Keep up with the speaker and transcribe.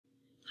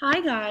Hi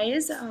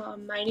guys,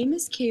 my name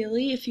is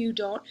Kaylee. If you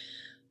don't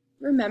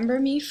remember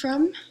me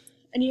from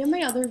any of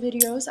my other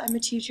videos, I'm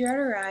a teacher at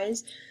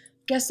Arise.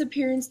 Guest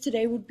appearance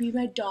today would be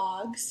my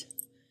dogs.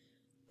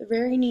 They're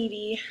very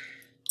needy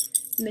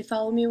and they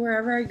follow me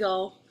wherever I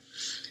go.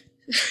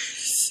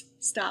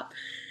 Stop.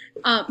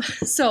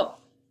 So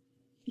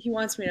he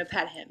wants me to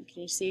pet him.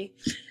 Can you see?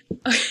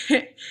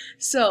 Okay.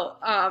 So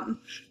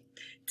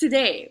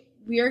today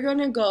we are going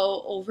to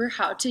go over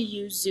how to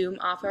use Zoom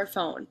off our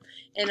phone.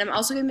 And I'm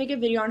also going to make a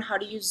video on how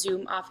to use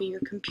Zoom off of your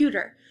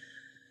computer.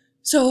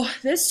 So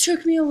this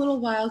took me a little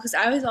while because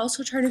I was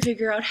also trying to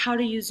figure out how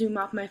to use Zoom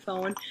off my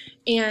phone.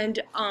 And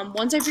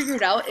once I figured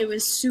it out, it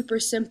was super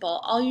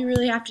simple. All you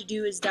really have to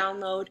do is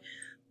download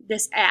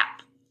this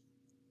app.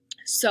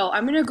 So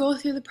I'm going to go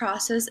through the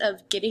process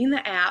of getting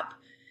the app,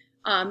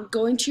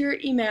 going to your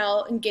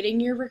email and getting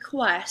your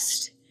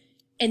request,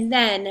 and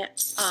then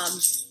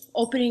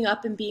opening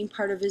up and being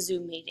part of a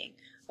Zoom meeting.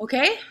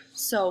 Okay,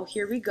 so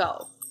here we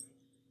go.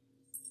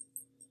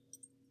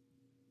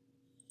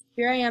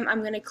 Here I am.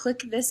 I'm going to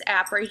click this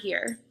app right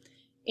here,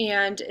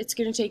 and it's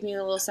going to take me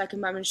a little second,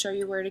 but I'm going to show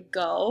you where to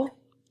go.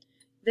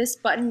 This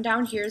button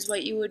down here is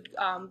what you would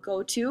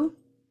go to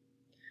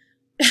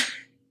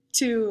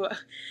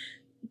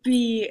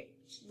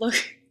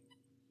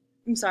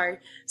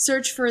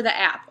search for the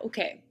app.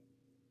 Okay,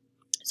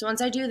 so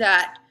once I do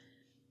that,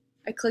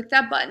 I click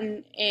that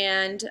button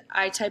and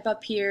I type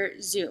up here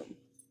Zoom.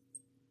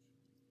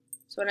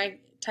 So when I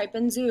type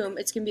in Zoom,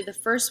 it's going to be the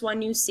first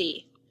one you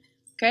see.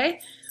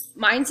 Okay,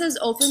 mine says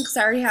open because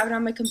I already have it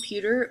on my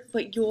computer,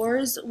 but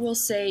yours will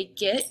say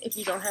get if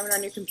you don't have it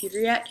on your computer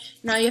yet.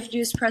 Now you have to do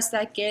is press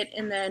that get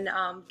and then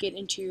get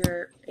into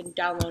and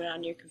download it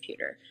on your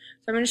computer.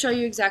 So I'm going to show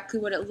you exactly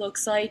what it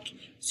looks like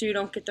so you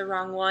don't get the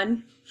wrong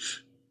one.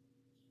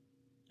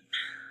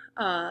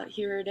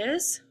 Here it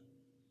is.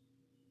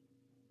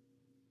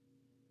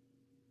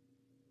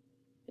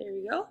 There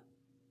we go.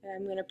 And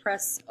I'm going to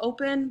press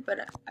open,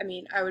 but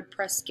I would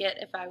press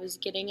get if I was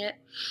getting it.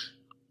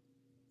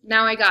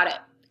 Now I got it.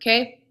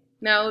 Okay,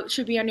 now it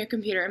should be on your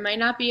computer. It might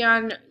not be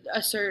on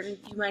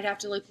you might have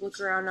to look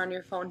around on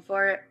your phone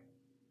for it.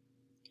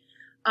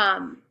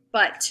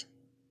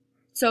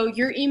 So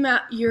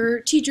your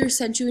teacher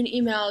sent you an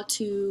email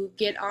to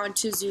get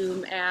onto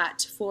Zoom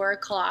at 4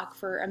 o'clock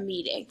for a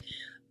meeting.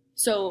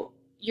 So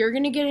you're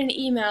gonna get an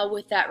email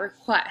with that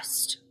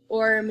request,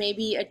 or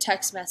maybe a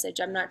text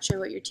message. I'm not sure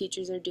what your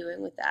teachers are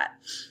doing with that.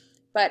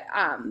 But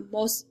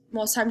most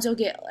times you'll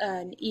get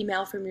an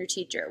email from your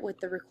teacher with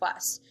the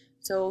request.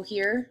 So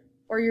here,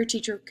 or your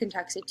teacher can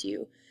text it to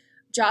you.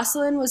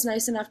 Jocelyn was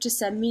nice enough to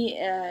send me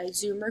a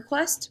Zoom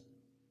request.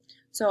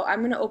 So I'm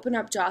going to open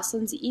up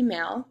Jocelyn's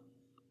email,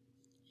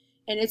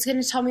 and it's going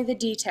to tell me the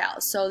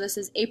details. So this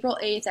is April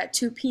 8th at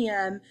 2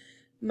 p.m.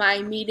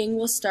 My meeting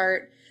will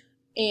start,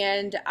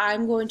 and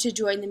I'm going to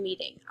join the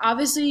meeting.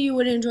 Obviously, you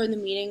wouldn't join the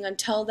meeting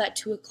until that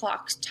 2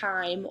 o'clock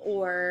time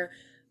or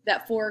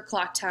that 4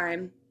 o'clock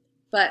time,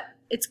 but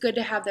it's good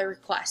to have the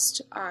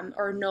request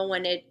or know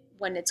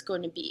when it's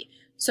going to be.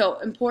 So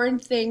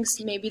important things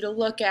maybe to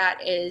look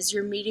at is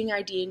your meeting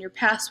ID and your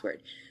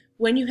password.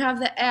 When you have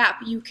the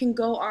app, you can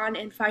go on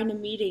and find a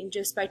meeting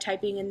just by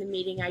typing in the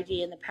meeting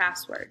ID and the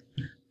password.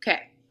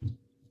 Okay,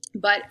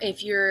 but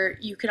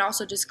you can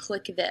also just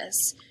click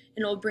this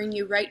and it'll bring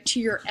you right to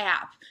your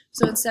app.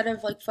 So instead of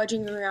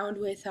fudging around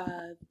with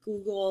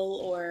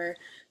Google or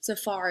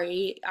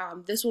Safari,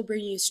 this will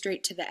bring you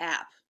straight to the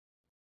app.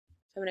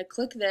 So I'm going to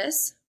click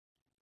this,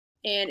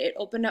 and it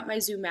opened up my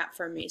Zoom app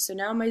for me. So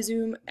now my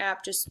Zoom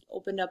app just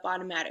opened up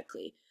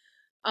automatically.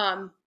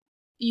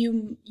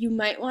 You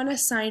might want to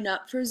sign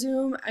up for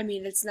Zoom.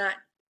 It's not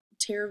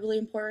terribly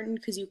important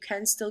because you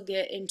can still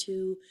get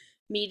into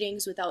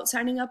meetings without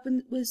signing up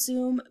with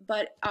Zoom.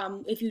 But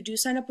if you do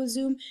sign up with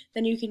Zoom,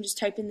 then you can just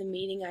type in the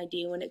meeting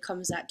ID when it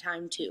comes that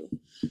time too.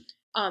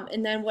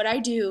 And then what I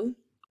do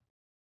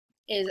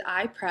is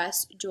I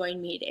press join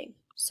meeting.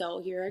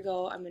 So here I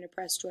go. I'm going to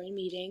press join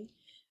meeting.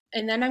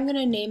 And then I'm going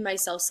to name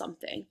myself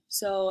something.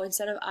 So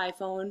instead of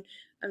iPhone,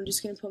 I'm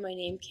just going to put my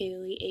name,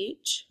 Kaylee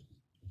H.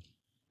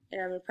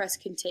 And I'm going to press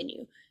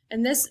continue.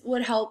 And this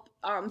would help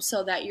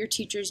so that your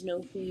teachers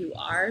know who you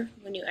are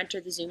when you enter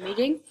the Zoom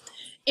meeting.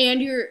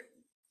 And you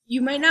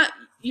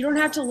don't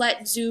have to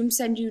let Zoom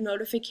send you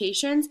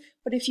notifications,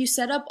 but if you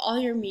set up all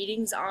your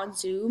meetings on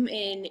Zoom,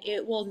 and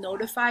it will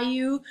notify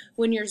you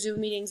when your Zoom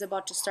meeting is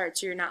about to start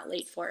so you're not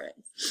late for it.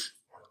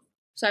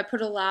 So I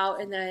put allow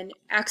and then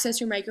access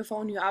your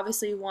microphone. You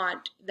obviously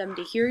want them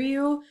to hear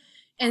you.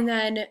 And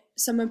then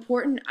some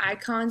important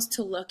icons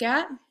to look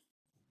at.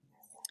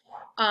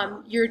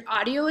 Your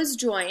audio is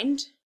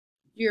joined.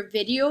 Your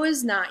video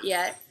is not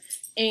yet.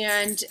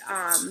 And,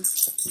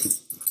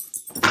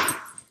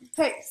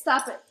 hey,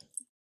 stop it.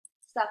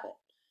 Stop it.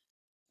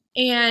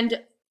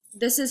 And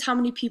this is how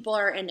many people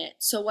are in it.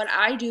 So what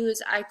I do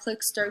is I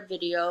click start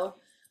video.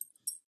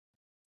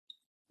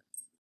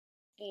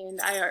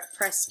 And I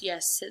pressed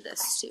yes to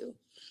this too.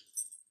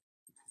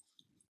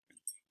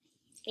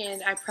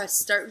 And I press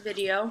start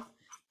video,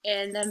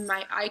 and then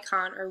my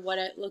icon, or what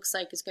it looks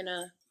like, is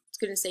it's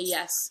going to say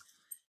yes.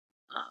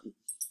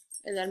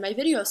 And then my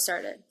video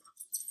started.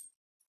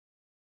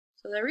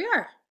 So there we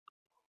are.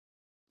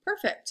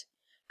 Perfect.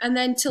 And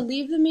then to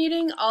leave the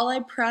meeting, all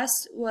I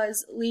pressed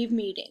was leave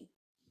meeting.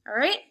 All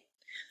right?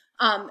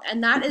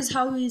 And that is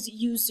how we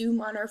use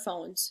Zoom on our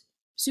phones.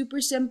 Super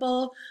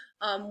simple.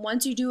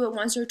 Once you do it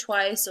once or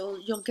twice,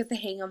 you'll get the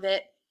hang of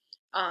it.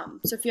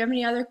 So if you have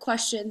any other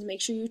questions,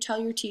 make sure you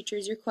tell your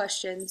teachers your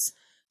questions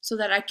so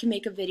that I can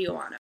make a video on it.